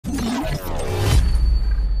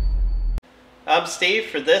I'm Steve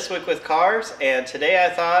for This Week with Cars, and today I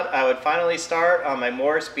thought I would finally start on my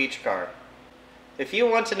Morris beach car. If you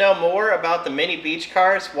want to know more about the mini beach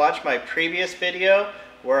cars, watch my previous video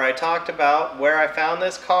where I talked about where I found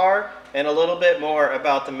this car and a little bit more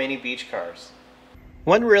about the mini beach cars.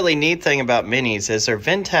 One really neat thing about minis is their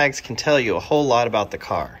VIN tags can tell you a whole lot about the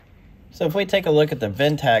car. So if we take a look at the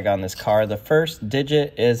VIN tag on this car, the first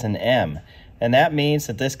digit is an M, and that means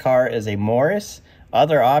that this car is a Morris.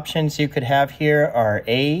 Other options you could have here are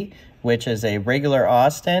A, which is a regular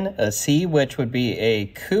Austin, a C, which would be a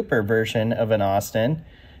Cooper version of an Austin,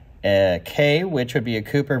 a K, which would be a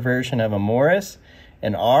Cooper version of a Morris,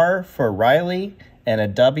 an R for Riley, and a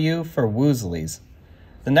W for Woozleys.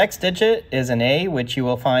 The next digit is an A, which you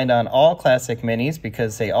will find on all classic minis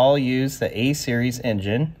because they all use the A series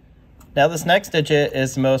engine. Now this next digit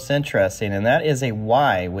is the most interesting, and that is a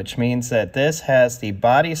Y, which means that this has the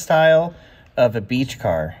body style of a beach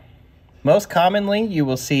car. Most commonly, you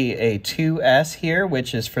will see a 2S here,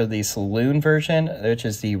 which is for the saloon version, which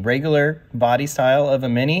is the regular body style of a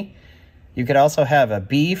Mini. You could also have a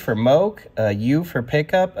B for moke, a U for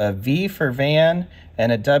pickup, a V for van,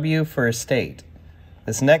 and a W for estate.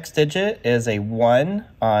 This next digit is a 1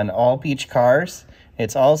 on all beach cars.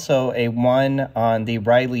 It's also a 1 on the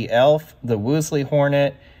Riley Elf, the Woozley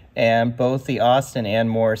Hornet, and both the Austin and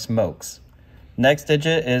Morris Mokes. Next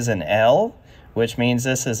digit is an L, which means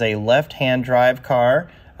this is a left-hand drive car.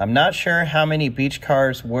 I'm not sure how many beach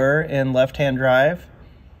cars were in left-hand drive,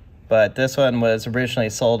 but this one was originally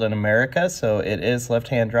sold in America, so it is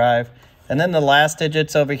left-hand drive. And then the last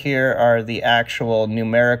digits over here are the actual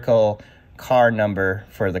numerical car number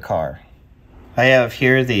for the car. I have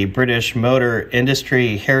here the British Motor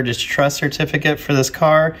Industry Heritage Trust Certificate for this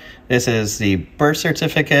car. This is the birth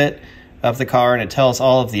certificate of the car, and it tells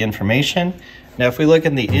all of the information. Now if we look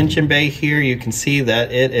in the engine bay here, you can see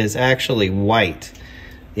that it is actually white.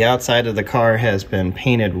 The outside of the car has been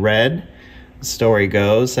painted red. The story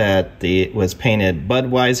goes that it was painted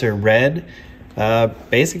Budweiser red,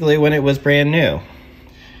 basically when it was brand new.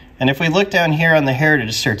 And if we look down here on the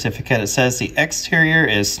Heritage Certificate, it says the exterior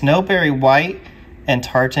is snowberry white and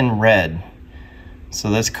tartan red. So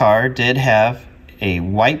this car did have a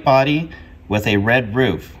white body with a red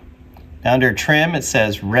roof. Now under trim, it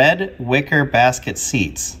says red wicker basket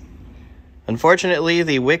seats. Unfortunately,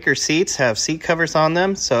 the wicker seats have seat covers on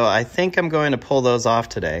them, so I think I'm going to pull those off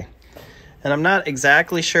today. And I'm not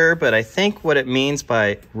exactly sure, but I think what it means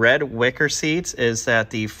by red wicker seats is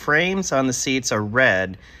that the frames on the seats are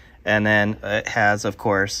red, and then it has, of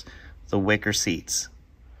course, the wicker seats.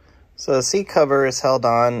 So the seat cover is held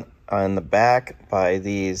on the back by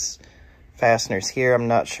these fasteners here. I'm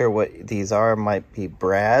not sure what these are, might be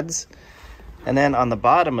brads. And then on the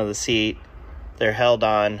bottom of the seat, they're held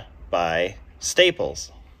on by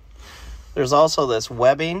staples. There's also this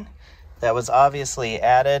webbing that was obviously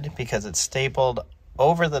added because it's stapled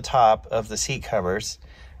over the top of the seat covers.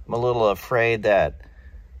 I'm a little afraid that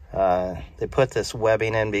they put this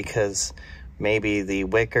webbing in because maybe the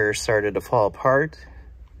wicker started to fall apart.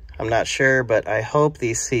 I'm not sure, but I hope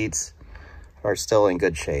these seats are still in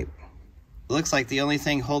good shape. It looks like the only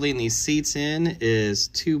thing holding these seats in is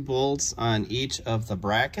 2 bolts on each of the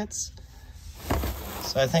brackets.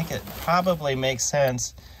 So I think it probably makes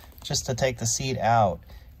sense just to take the seat out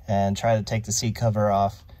and try to take the seat cover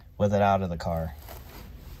off with it out of the car.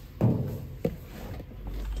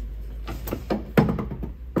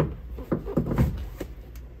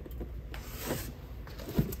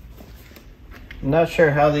 I'm not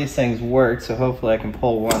sure how these things work, so hopefully I can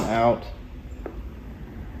pull one out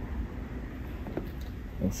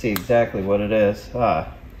and see exactly what it is.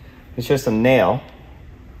 It's just a nail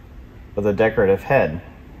with a decorative head.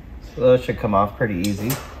 So those should come off pretty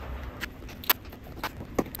easy.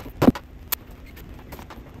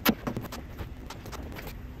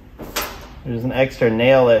 There's an extra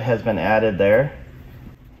nail that has been added there.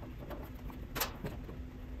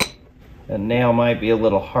 That nail might be a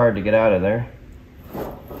little hard to get out of there.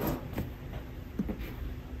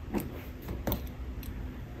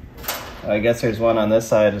 I guess there's one on this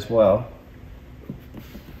side as well.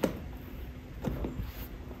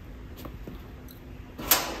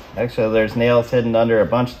 Actually, there's nails hidden under a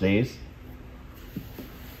bunch of these.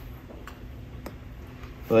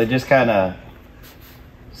 So they just kind of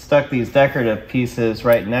stuck these decorative pieces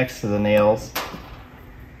right next to the nails.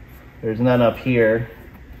 There's none up here,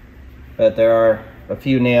 but there are a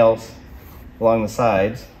few nails along the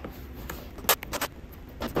sides.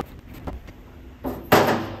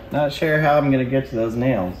 Not sure how I'm going to get to those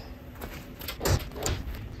nails.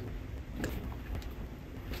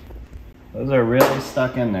 Those are really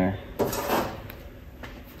stuck in there.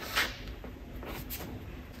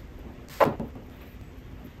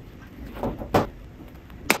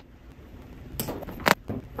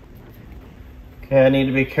 Okay, I need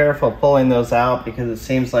to be careful pulling those out because it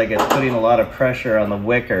seems like it's putting a lot of pressure on the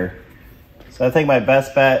wicker. So I think my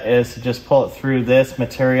best bet is to just pull it through this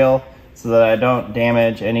material so that I don't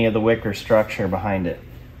damage any of the wicker structure behind it.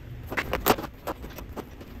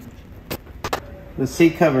 The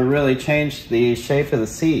seat cover really changed the shape of the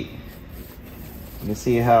seat. You can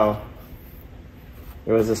see how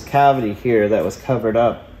there was this cavity here that was covered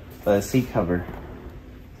up by the seat cover.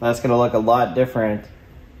 That's going to look a lot different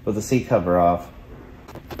with the seat cover off.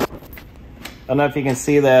 I don't know if you can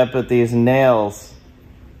see that, but these nails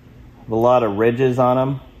have a lot of ridges on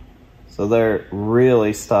them, so they're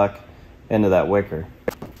really stuck into that wicker.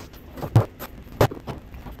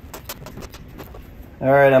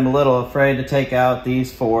 Alright, I'm a little afraid to take out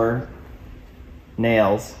these 4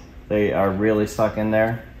 nails. They are really stuck in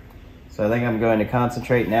there. So I think I'm going to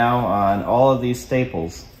concentrate now on all of these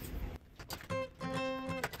staples.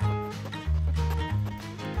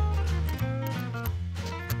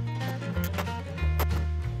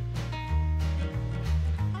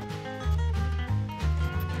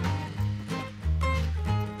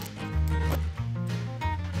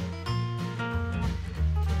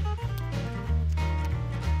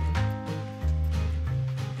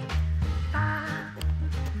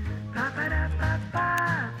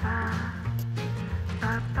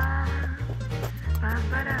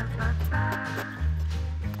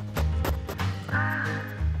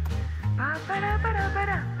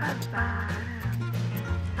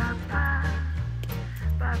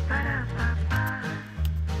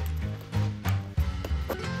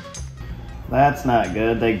 That's not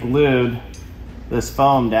good. They glued this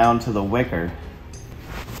foam down to the wicker.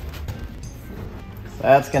 So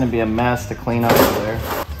that's going to be a mess to clean up over there.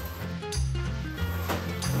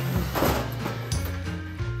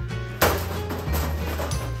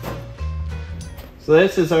 So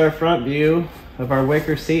this is our front view of our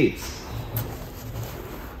wicker seats.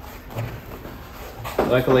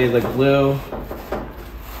 Luckily the glue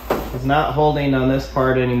is not holding on this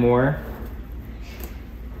part anymore,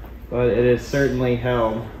 but it is certainly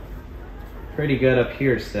held pretty good up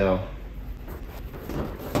here still.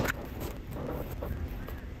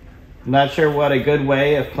 I'm not sure what a good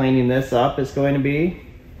way of cleaning this up is going to be.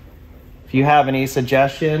 If you have any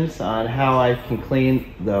suggestions on how I can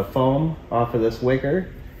clean the foam off of this wicker,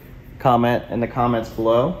 comment in the comments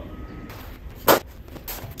below.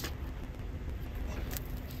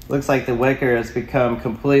 Looks like the wicker has become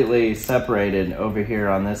completely separated over here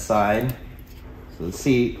on this side. So the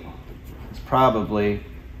seat is probably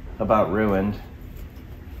about ruined.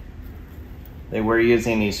 They were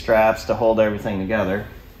using these straps to hold everything together.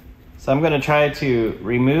 So I'm going to try to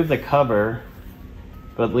remove the cover,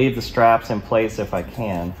 but leave the straps in place if I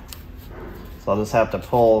can. So I'll just have to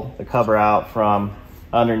pull the cover out from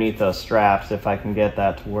underneath those straps if I can get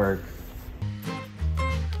that to work.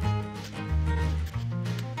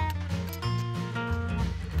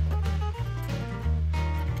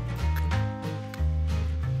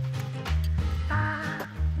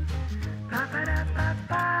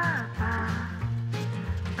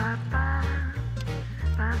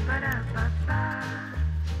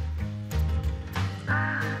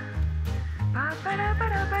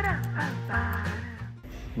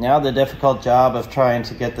 Now the difficult job of trying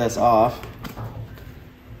to get this off.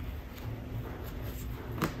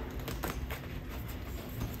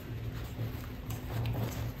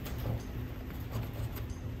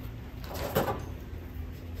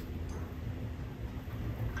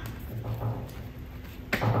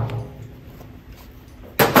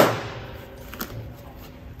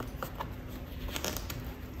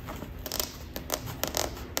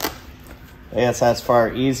 I guess that's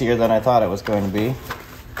far easier than I thought it was going to be.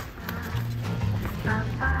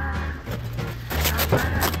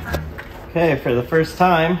 Okay, for the first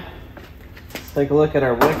time, let's take a look at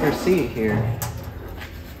our wicker seat here.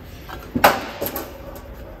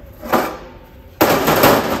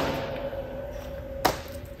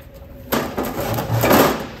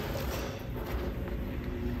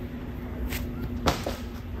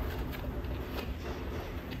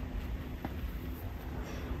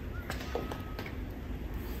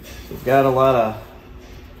 We've got a lot of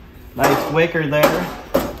nice wicker there.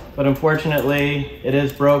 But unfortunately, it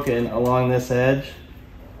is broken along this edge.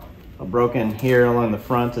 Broken here along the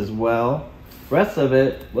front as well. The rest of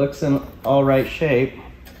it looks in all right shape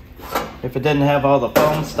if it didn't have all the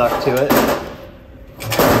foam stuck to it.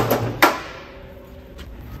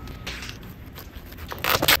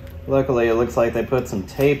 Luckily, it looks like they put some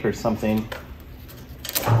tape or something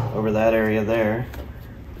over that area there.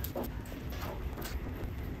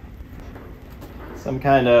 Some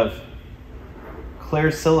kind of clear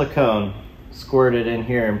silicone squirted in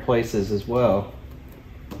here in places as well.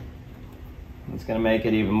 It's going to make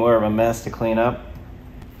it even more of a mess to clean up.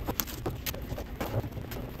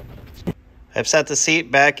 I've set the seat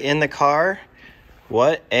back in the car.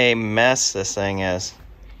 What a mess this thing is.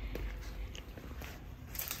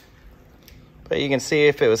 But you can see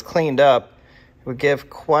if it was cleaned up, it would give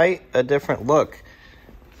quite a different look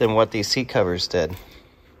than what these seat covers did.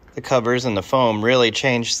 The covers and the foam really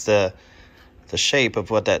changed the shape of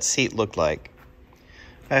what that seat looked like.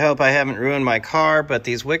 I hope I haven't ruined my car, but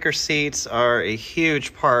these wicker seats are a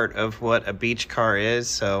huge part of what a beach car is,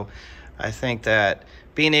 so I think that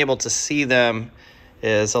being able to see them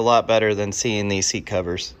is a lot better than seeing these seat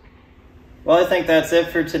covers. Well, I think that's it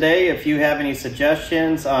for today. If you have any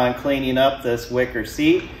suggestions on cleaning up this wicker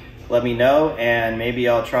seat, let me know, and maybe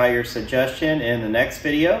I'll try your suggestion in the next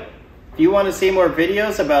video. If you want to see more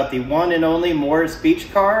videos about the one and only Morris Beach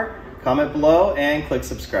Car, comment below and click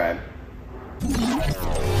subscribe.